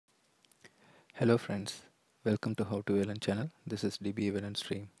Hello friends, welcome to How to VLN channel. This is DB VLN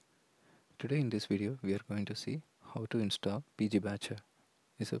stream. Today in this video we are going to see how to install pgbadger.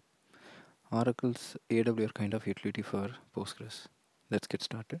 It's a Oracle's AWR kind of utility for Postgres. Let's get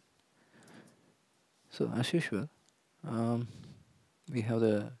started. So as usual, um, we have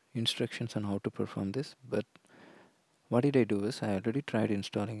the instructions on how to perform this, but what did I do is I already tried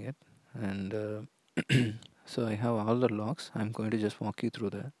installing it, and so I have all the logs. I'm going to just walk you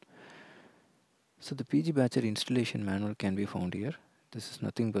through that. So the pgbadger installation manual can be found here. This is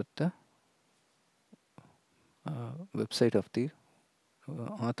nothing but the website of the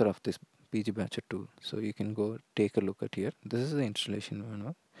author of this pgbadger tool. So you can go take a look at here. This is the installation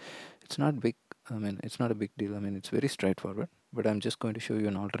manual. It's not big. It's not a big deal. It's very straightforward. But I'm just going to show you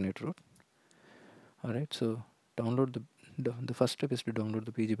an alternate route. All right. So download the first step is to download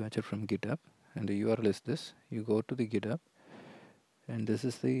the pgbadger from GitHub, and the URL is this. You go to the GitHub, and this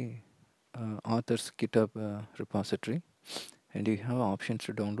is the author's GitHub repository, and you have options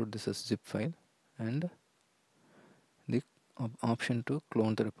to download this as zip file and the option to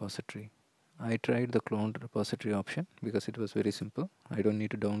clone the repository. I tried the clone repository option because it was very simple. I don't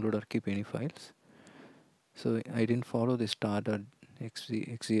need to download or keep any files. So I didn't follow the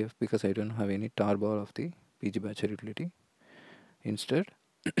star.xzf because I don't have any tarball of the pgbadger utility. Instead,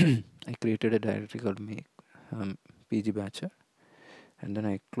 I created a directory called make pgbadger, and then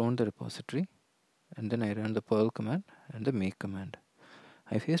I cloned the repository, and then I ran the perl command and the make command.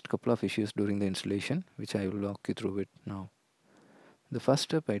 I faced a couple of issues during the installation, which I will walk you through it now. The first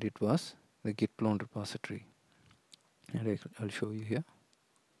step I did was the git clone repository, and I'll show you here.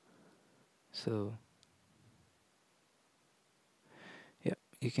 So yeah,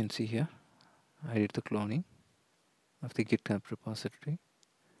 you can see here I did the cloning of the GitHub repository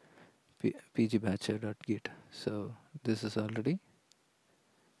pgbadger.git. So this is already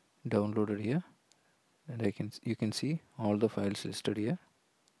downloaded here, and you can see all the files listed here.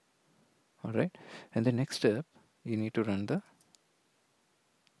 All right, and the next step you need to run the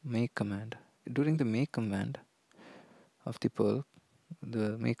make command. During the make command of the perl,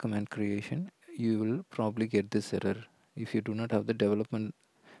 the make command creation, you will probably get this error if you do not have the development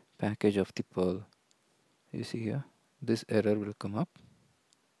package of the perl. You see here, this error will come up.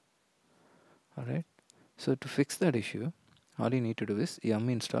 Alright, so to fix that issue, all you need to do is yum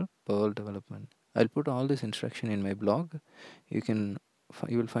install perl development. I'll put all this instruction in my blog. You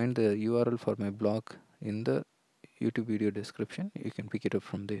will find the URL for my blog in the YouTube video description. You can pick it up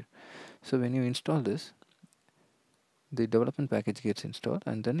from there. So when you install this, the development package gets installed,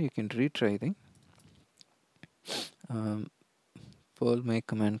 and then you can retry the perl make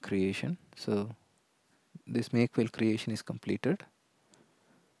command creation. So this make file creation is completed.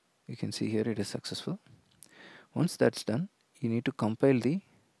 You can see here it is successful. Once that's done, you need to compile the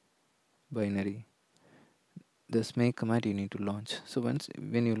binary. This make command you need to launch. So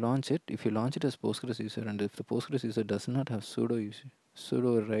when you launch it, if you launch it as Postgres user, and if the Postgres user does not have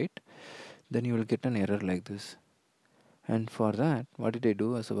sudo write, then you will get an error like this. And for that, what did I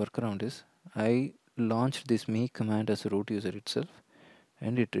do as a workaround is I launched this make command as a root user itself,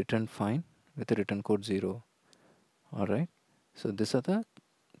 and it returned fine with a return code 0. Alright, so these are the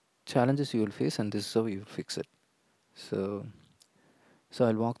challenges you will face, and this is how you will fix it. So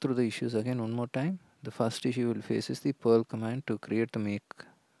I'll walk through the issues again one more time. The first issue you will face is the perl command to create the make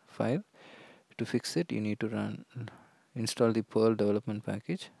file. To fix it, you need to install the perl development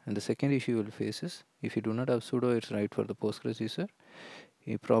package. And the second issue you will face is if you do not have sudo it's right for the Postgres user,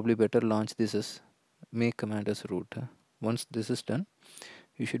 you probably better launch this as make command as root. Once this is done,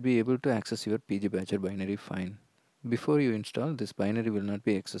 you should be able to access your pgbadger binary fine. Before you install, this binary will not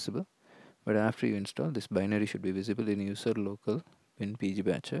be accessible, but after you install, this binary should be visible in user local bin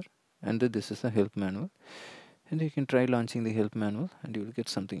pgbadger, and this is the help manual, and you can try launching the help manual and you will get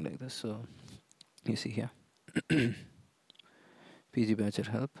something like this. So you see here pgbadger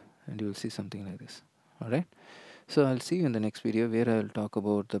help, and you will see something like this. Alright, so I'll see you in the next video where I'll talk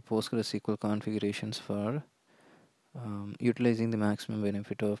about the PostgreSQL configurations for utilizing the maximum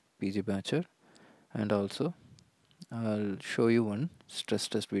benefit of pgbadger, and also I'll show you one stress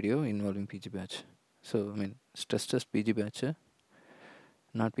test video involving pgbadger. So stress test pgbadger,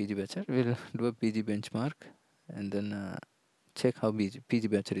 not pgbadger. We'll do a pg benchmark and then check how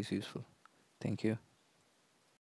pgbadger is useful. Thank you.